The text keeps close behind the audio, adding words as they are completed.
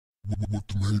What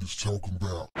the haters talking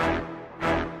about?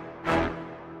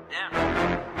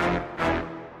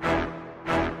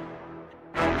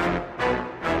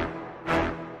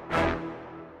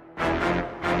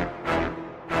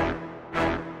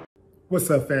 What's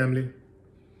up, family?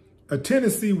 A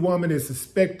Tennessee woman is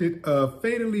suspected of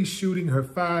fatally shooting her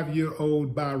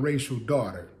 5-year-old biracial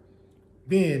daughter.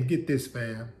 Then, get this,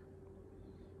 fam,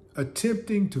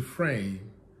 attempting to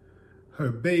frame her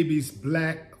baby's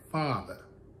black father.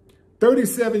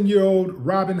 37-year-old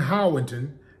Robin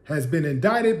Howington has been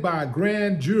indicted by a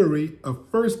grand jury of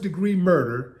first-degree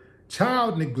murder,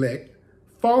 child neglect,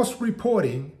 false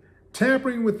reporting,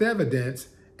 tampering with evidence,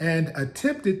 and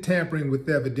attempted tampering with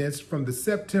evidence from the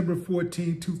September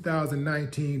 14,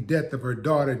 2019 death of her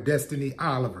daughter, Destiny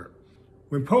Oliver.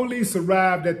 When police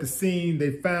arrived at the scene, they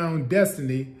found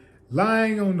Destiny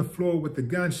lying on the floor with a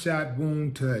gunshot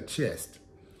wound to her chest.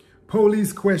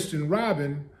 Police questioned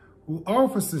Robin, who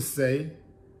officers say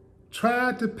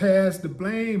tried to pass the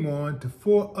blame on to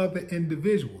 4 other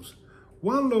individuals.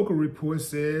 One local report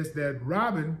says that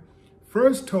Robin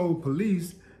first told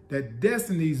police that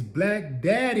Destiny's black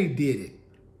daddy did it.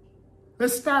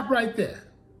 Let's stop right there.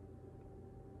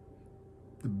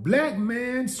 The black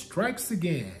man strikes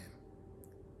again.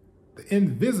 The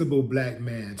invisible black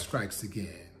man strikes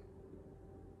again.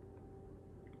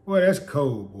 Boy, that's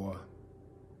cold, boy.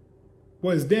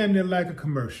 Boy, it's damn near like a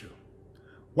commercial.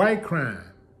 White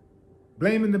crime,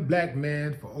 blaming the black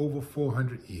man for over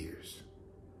 400 years.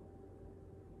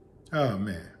 Oh,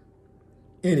 man.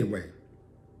 Anyway,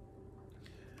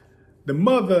 the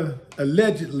mother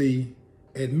allegedly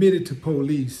admitted to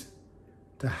police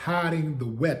to hiding the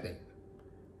weapon.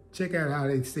 Check out how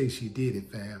they say she did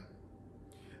it, fam.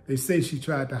 They say she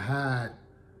tried to hide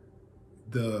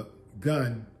the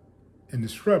gun in the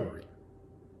shrubbery.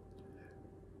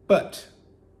 But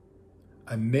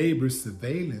a neighbor's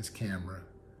surveillance camera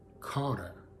caught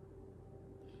her.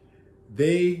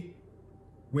 They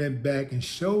went back and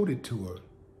showed it to her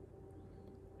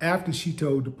after she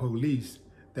told the police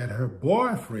that her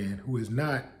boyfriend, who is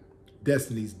not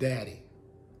Destiny's daddy,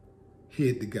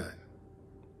 hid the gun.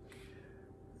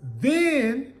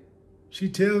 Then she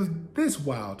tells this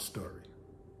wild story.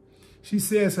 She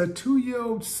says her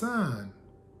 2-year-old son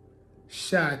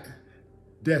shot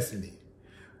Destiny,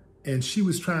 and she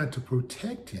was trying to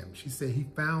protect him. She said he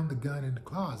found the gun in the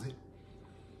closet,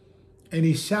 and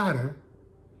he shot her,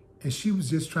 and she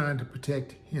was just trying to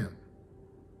protect him.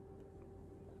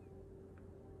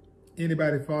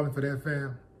 Anybody falling for that,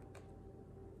 fam?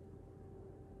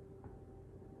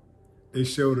 They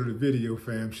showed her the video,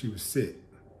 fam. She was sick.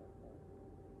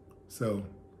 So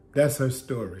that's her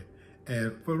story.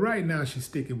 And for right now, she's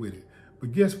sticking with it.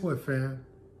 But guess what, fam?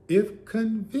 If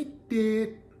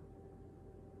convicted,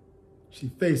 she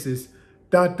faces,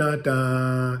 dun, dun,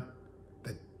 dun,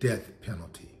 the death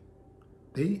penalty.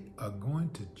 They are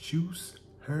going to juice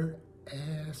her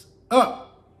ass up.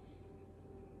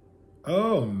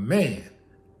 Oh, man,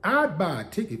 I'd buy a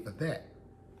ticket for that.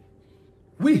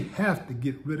 We have to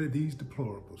get rid of these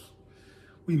deplorables.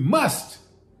 We must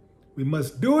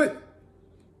do it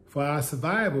for our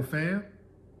survival, fam.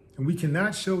 And we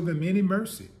cannot show them any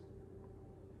mercy.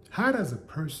 How does a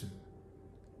person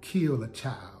kill a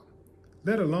child,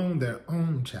 let alone their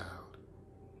own child?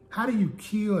 How do you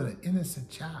kill an innocent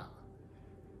child?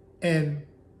 And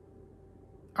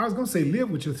I was going to say live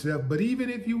with yourself, but even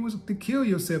if you was to kill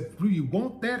yourself, do you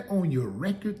want that on your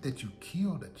record that you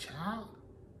killed a child?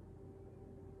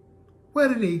 Where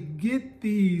do they get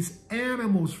these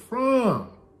animals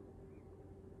from?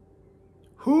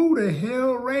 Who the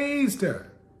hell raised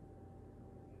her?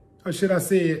 Or should I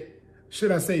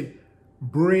say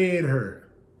bred her?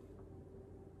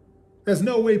 There's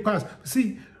no way possible.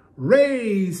 See,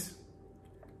 raise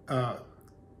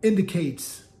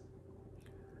indicates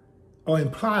or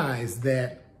implies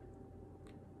that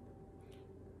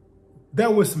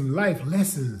there were some life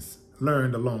lessons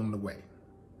learned along the way.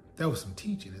 There was some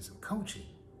teaching and some coaching.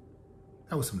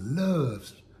 There was some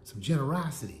love, some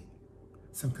generosity,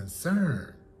 some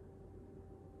concern.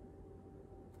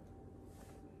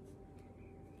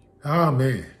 Oh,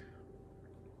 man.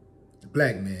 The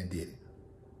black man did it.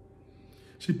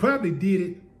 She probably did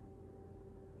it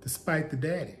despite the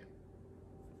daddy.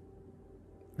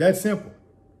 That simple.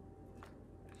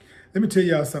 Let me tell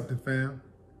y'all something, fam.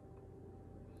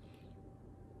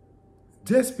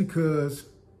 Just because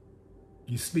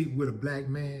you sleep with a black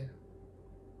man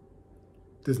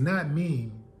does not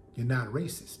mean you're not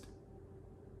racist.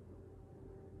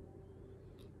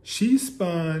 She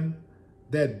spun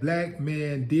that black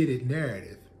man did it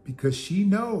narrative because she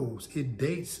knows it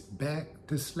dates back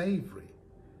to slavery.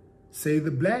 Say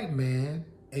the black man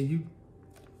and you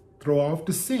throw off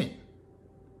the scent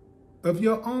of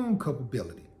your own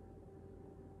culpability.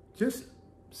 Just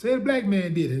say a black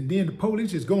man did it, and then the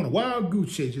police just going a wild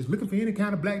goose chase, just looking for any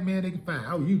kind of black man they can find.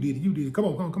 Oh, you did it. Come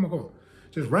on.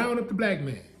 Just round up the black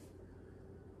man.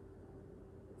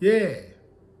 Yeah.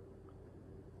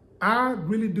 I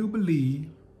really do believe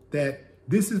that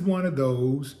this is one of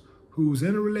those who's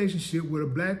in a relationship with a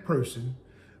black person,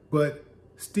 but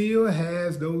still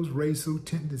has those racial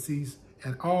tendencies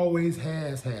and always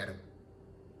has had them.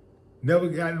 Never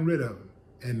gotten rid of them.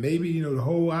 And maybe, the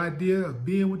whole idea of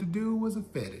being with the dude was a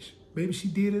fetish. Maybe she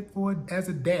did it as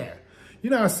a dare. You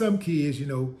know how some kids,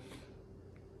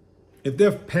 if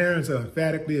their parents are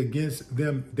emphatically against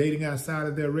them dating outside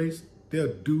of their race,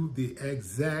 they'll do the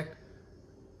exact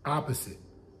opposite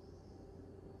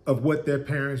of what their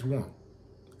parents want,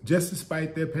 just to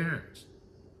spite their parents.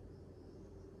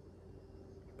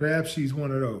 Perhaps she's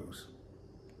one of those.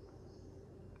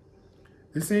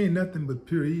 This ain't nothing but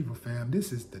pure evil, fam.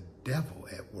 This is the devil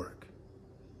at work.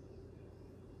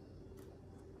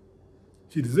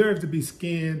 She deserves to be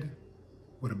skinned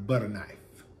with a butter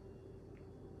knife.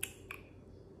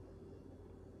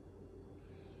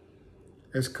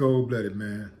 That's cold-blooded,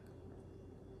 man.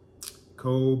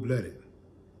 Cold-blooded.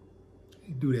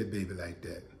 You do that baby like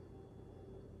that.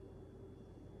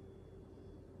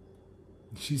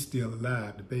 She's still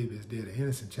alive. The baby is dead. The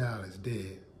innocent child is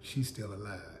dead. She's still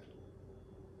alive.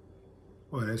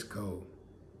 Boy, that's cold.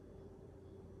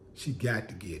 She got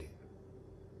to get it.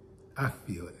 I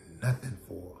feel nothing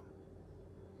for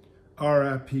her.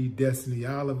 R.I.P. Destiny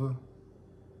Oliver.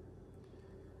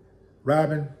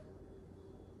 Robin,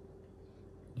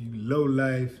 you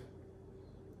low-life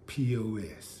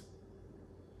POS.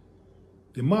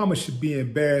 Your mama should be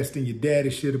embarrassed and your daddy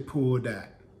should have pulled out.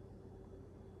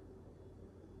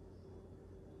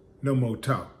 No more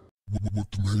talk. What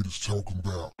the haters talking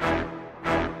about?